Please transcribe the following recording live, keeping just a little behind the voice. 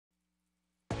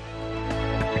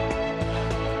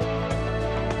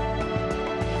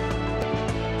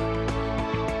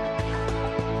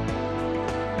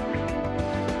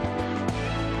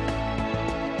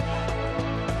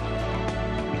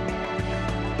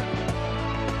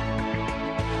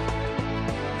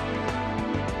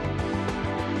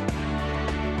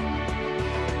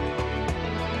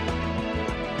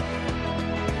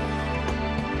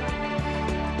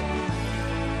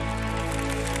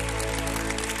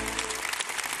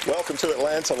Welcome to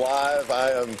Atlanta Live. I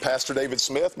am Pastor David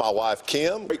Smith, my wife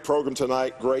Kim. Great program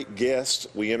tonight, great guest.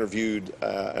 We interviewed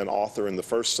an author in the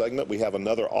first segment. We have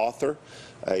another author,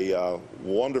 a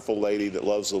wonderful lady that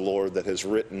loves the Lord that has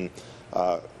written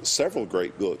several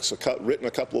great books, written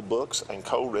a couple of books and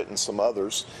co-written some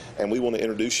others. And we want to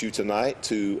introduce you tonight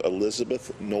to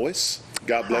Elizabeth Noyes.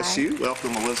 God bless you.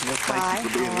 Welcome, Elizabeth. Thank you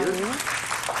for being here.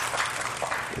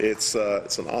 It's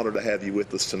an honor to have you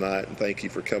with us tonight, and thank you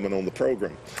for coming on the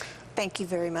program. Thank you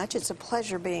very much. It's a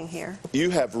pleasure being here. You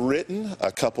have written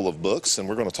a couple of books, and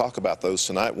we're going to talk about those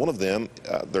tonight. One of them,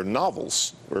 they're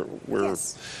novels.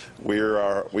 We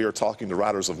are talking to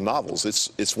writers of novels.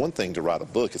 It's one thing to write a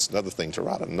book. It's another thing to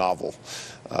write a novel.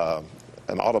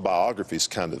 An autobiography is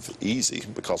kind of easy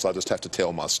because I just have to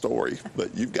tell my story,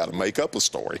 but you've got to make up a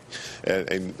story.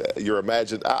 And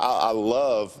I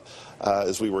love,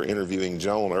 as we were interviewing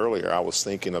Joan earlier, I was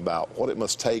thinking about what it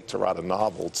must take to write a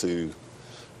novel, to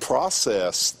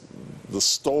process the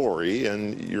story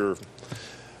and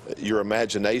your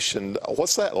imagination.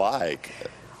 What's that like?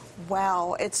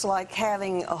 Wow, it's like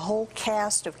having a whole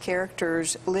cast of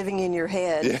characters living in your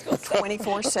head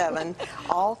 24/7,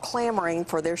 all clamoring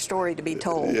for their story to be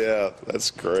told. Yeah,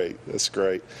 that's great. That's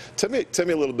great. Tell me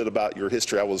a little bit about your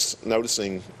history. I was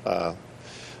noticing,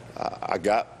 I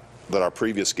got that our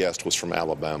previous guest was from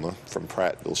Alabama, from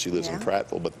Prattville. She lives in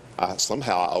Prattville, but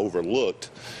somehow I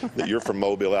overlooked that you're from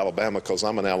Mobile, Alabama, because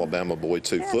I'm an Alabama boy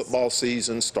too. Yes. Football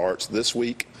season starts this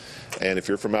week, and if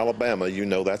you're from Alabama, you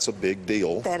know that's a big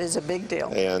deal. That is a big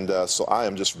deal. And so I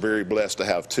am just very blessed to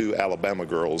have two Alabama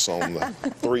girls on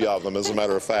three of them, as a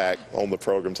matter of fact, on the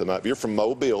program tonight. You're from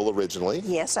Mobile originally.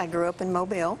 Yes, I grew up in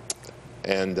Mobile.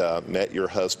 And met your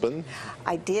husband?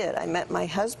 I did. I met my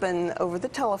husband over the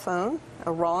telephone,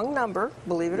 a wrong number,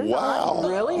 believe it or not. Wow.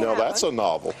 Really no, happened. That's a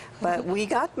novel. But we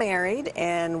got married,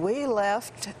 and we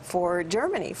left for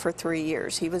Germany for 3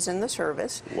 years. He was in the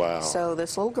service. Wow. So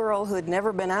this little girl who had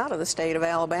never been out of the state of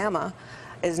Alabama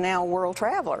is now a world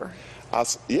traveler. I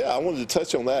wanted to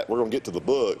touch on that. We're going to get to the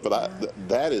book, but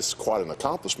that is quite an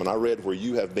accomplishment. I read where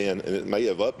you have been, and it may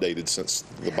have updated since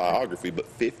the biography, but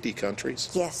 50 countries?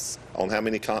 Yes. On how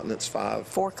many continents? 5?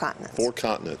 4 continents. 4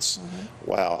 continents.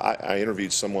 Wow. I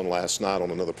interviewed someone last night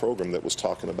on another program that was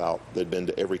talking about they'd been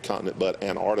to every continent but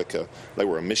Antarctica. They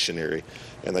were a missionary,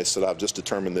 and they said, I've just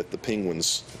determined that the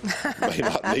penguins may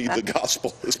not need the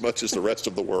gospel as much as the rest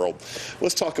of the world.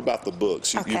 Let's talk about the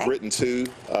books. You've written 2.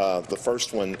 The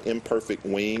first one, Imperfect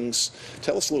Wings.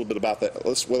 Tell us a little bit about that.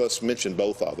 Let's mention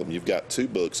both of them. You've got 2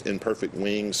 books, Imperfect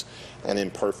Wings and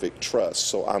Imperfect Trust.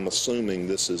 So I'm assuming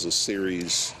this is a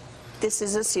series. This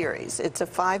is a series. It's a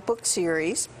 5-book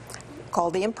series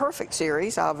called the Imperfect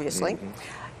Series, obviously.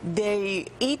 They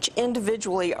each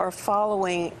individually are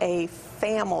following a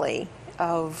family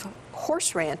of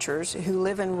horse ranchers who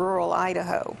live in rural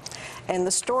Idaho. And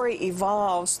the story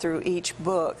evolves through each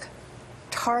book,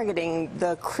 targeting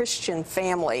the Christian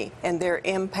family and their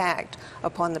impact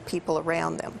upon the people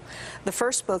around them. The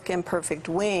first book, Imperfect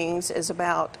Wings, is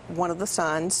about one of the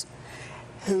sons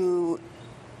who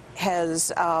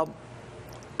has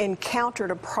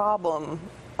encountered a problem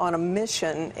on a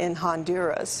mission in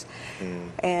Honduras,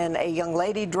 and a young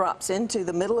lady drops into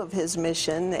the middle of his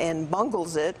mission and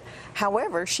bungles it.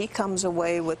 However, she comes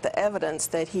away with the evidence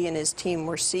that he and his team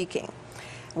were seeking.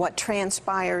 What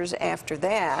transpires after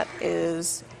that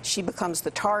is she becomes the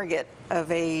target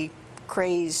of a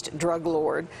crazed drug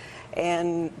lord,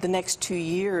 and the next 2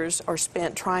 years are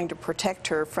spent trying to protect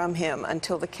her from him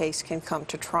until the case can come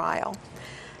to trial.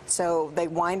 So they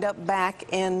wind up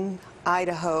back in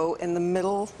Idaho in the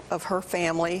middle of her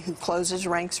family, who closes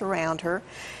ranks around her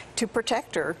to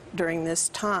protect her during this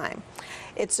time.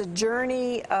 It's a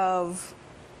journey of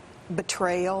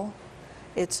betrayal.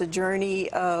 It's a journey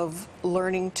of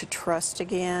learning to trust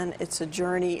again. It's a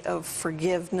journey of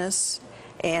forgiveness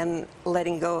and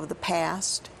letting go of the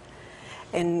past,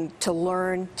 and to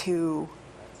learn to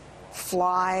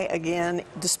fly again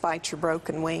despite your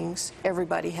broken wings.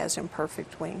 Everybody has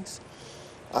imperfect wings.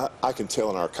 I can tell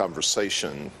in our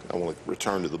conversation, I want to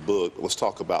return to the book. Let's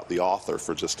talk about the author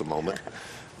for just a moment,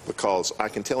 because I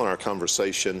can tell in our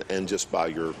conversation and just by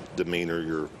your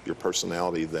demeanor, your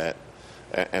personality, that,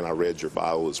 and I read your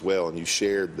bio as well, and you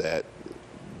shared that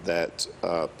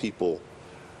people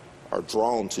are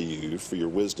drawn to you for your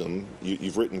wisdom.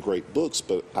 You've written great books,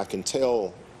 but I can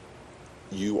tell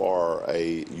you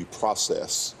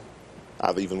process.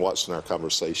 I've even watched in our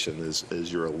conversation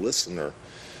as you're a listener.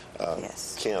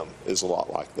 Yes. Kim is a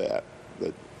lot like that.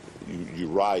 That you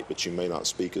write, but you may not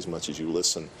speak as much as you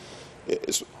listen.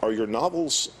 Are your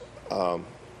novels?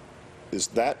 Is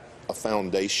that a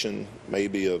foundation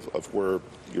maybe of where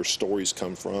your stories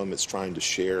come from. It's trying to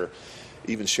share,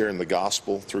 even sharing the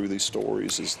gospel through these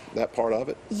stories. Is that part of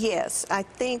it? Yes, I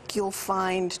think you'll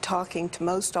find, talking to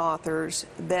most authors,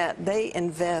 that they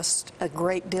invest a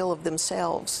great deal of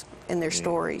themselves in their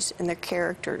stories, in their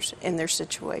characters, in their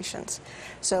situations.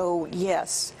 So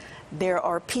yes, there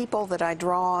are people that I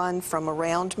draw on from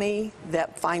around me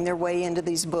that find their way into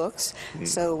these books.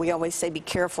 So we always say, be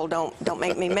careful, don't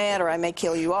make me mad or I may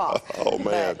kill you off. Oh,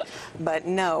 man. But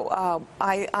no,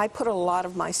 I put a lot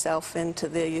of myself into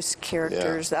these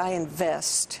characters. Yeah. I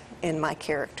invest in my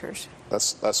characters.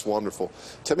 That's wonderful.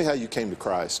 Tell me how you came to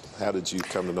Christ. How did you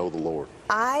come to know the Lord?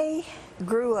 I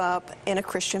grew up in a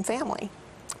Christian family.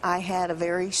 I had a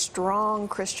very strong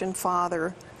Christian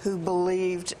father who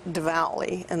believed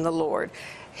devoutly in the Lord.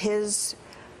 His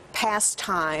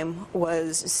pastime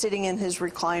was sitting in his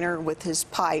recliner with his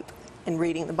pipe and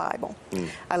reading the Bible.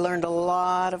 I learned a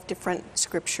lot of different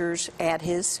scriptures at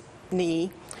his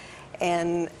knee,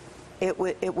 and it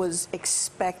was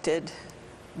expected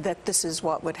that this is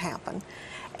what would happen.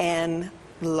 And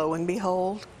lo and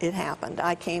behold, it happened.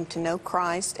 I came to know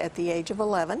Christ at the age of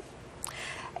 11.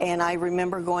 And I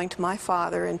remember going to my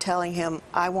father and telling him,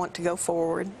 I want to go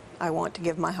forward. I want to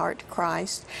give my heart to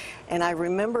Christ. And I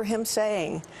remember him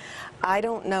saying, I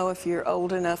don't know if you're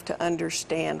old enough to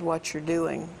understand what you're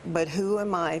doing, but who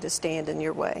am I to stand in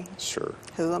your way? Sure.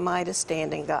 Who am I to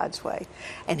stand in God's way?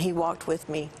 And he walked with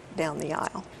me down the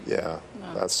aisle. Yeah,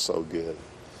 that's so good.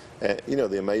 And, you know,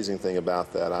 the amazing thing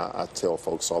about that, I tell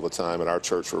folks all the time, at our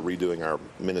church, we're redoing our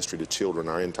ministry to children,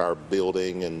 our entire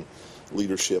building and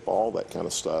leadership, all that kind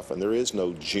of stuff. And there is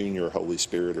no junior Holy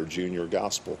Spirit or junior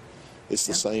gospel. It's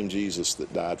the same Jesus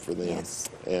that died for them. Yes.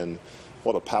 And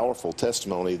what a powerful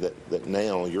testimony that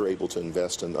now you're able to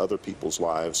invest in other people's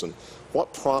lives. And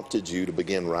what prompted you to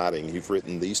begin writing? You've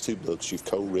written these 2 books. You've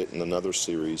co-written another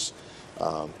series.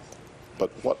 But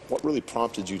what really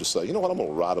prompted you to say, you know what, I'm going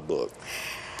to write a book?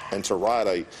 And to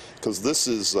write because this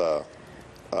is a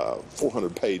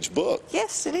 400-page book.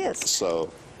 Yes, it is. So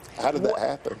how did that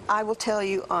happen? I will tell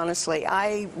you honestly,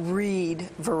 I read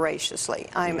voraciously.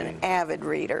 I'm an avid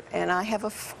reader, and I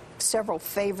have several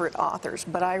favorite authors,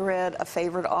 but I read a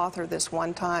favorite author this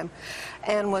one time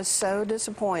and was so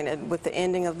disappointed with the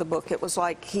ending of the book. It was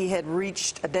like he had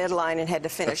reached a deadline and had to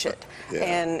finish it.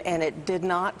 And it did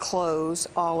not close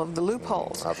all of the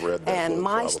loopholes. I've read that And book,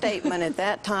 my probably. statement at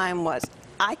that time was,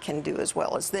 I can do as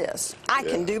well as this. I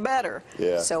can do better.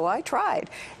 Yeah. So I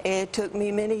tried. It took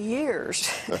me many years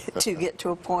to get to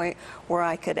a point where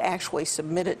I could actually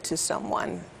submit it to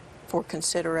someone for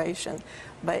consideration.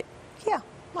 But yeah,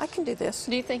 I can do this.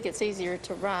 Do you think it's easier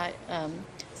to write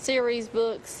series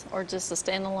books or just a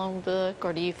standalone book,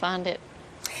 or do you find it?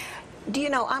 Do you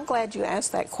know, I'm glad you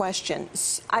asked that question.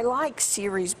 I like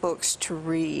series books to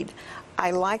read.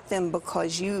 I like them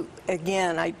because you,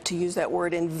 again, to use that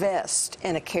word, invest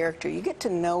in a character. You get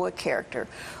to know a character.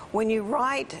 When you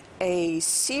write a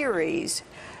series,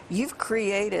 you've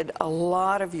created a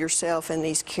lot of yourself in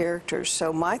these characters.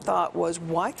 So my thought was,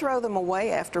 why throw them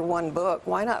away after one book?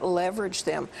 Why not leverage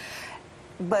them?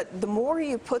 But the more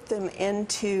you put them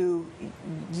into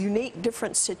unique,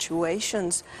 different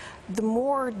situations, the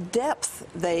more depth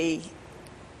they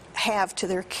have to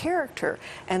their character,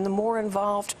 and the more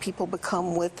involved people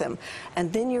become with them.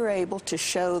 And then you're able to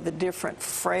show the different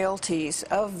frailties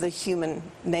of the human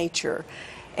nature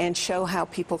and show how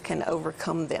people can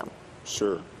overcome them.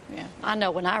 Sure. Yeah, I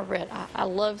know when I read, I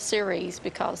love series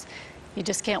because you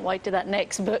just can't wait till that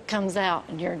next book comes out,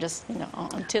 and you're just, you know,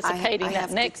 anticipating I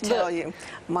that next book. I have to tell you,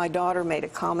 my daughter made a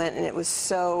comment, and it was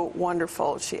so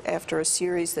wonderful. After a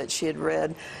series that she had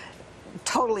read,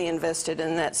 totally invested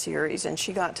in that series, and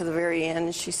she got to the very end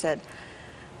and she said,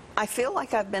 I feel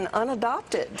like I've been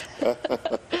unadopted.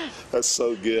 That's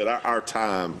so good. Our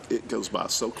time, it goes by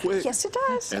so quick. Yes, it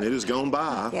does. And it has gone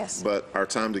by. Yes. But our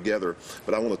time together.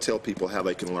 But I want to tell people how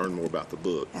they can learn more about the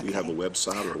book. Okay. Do you have a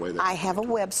website or a way that I have a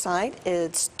website.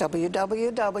 It's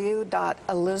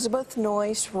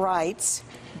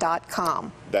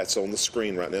www.elizabethnoyeswrites.com. That's on the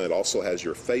screen right now. It also has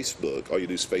your Facebook. All you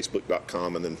do is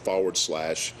facebook.com and then /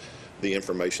 the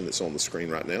information that's on the screen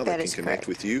right now. They can connect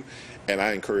with you. And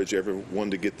I encourage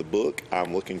everyone to get the book.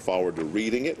 I'm looking forward to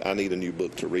reading it. I need a new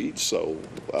book to read, so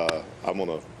I'm going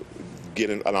to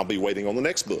and I'll be waiting on the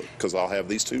next book because I'll have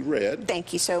these 2 read.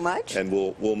 Thank you so much. And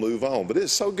we'll move on. But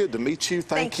it's so good to meet you.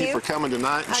 Thank you for coming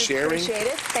tonight and sharing. Appreciate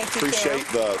it. Thank you, Appreciate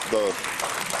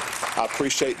I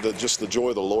appreciate just the joy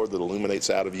of the Lord that illuminates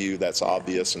out of you. That's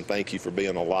obvious. And thank you for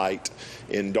being a light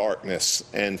in darkness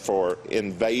and for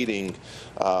invading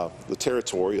the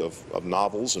territory of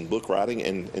novels and book writing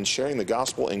and sharing the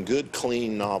gospel and good,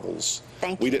 clean novels.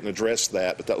 Thank you. We didn't address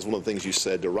that, but that was one of the things you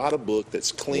said, to write a book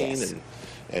that's clean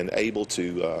and able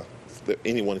to that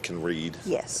anyone can read.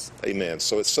 Yes. Amen.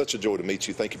 So it's such a joy to meet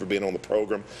you. Thank you for being on the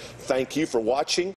program. Thank you for watching.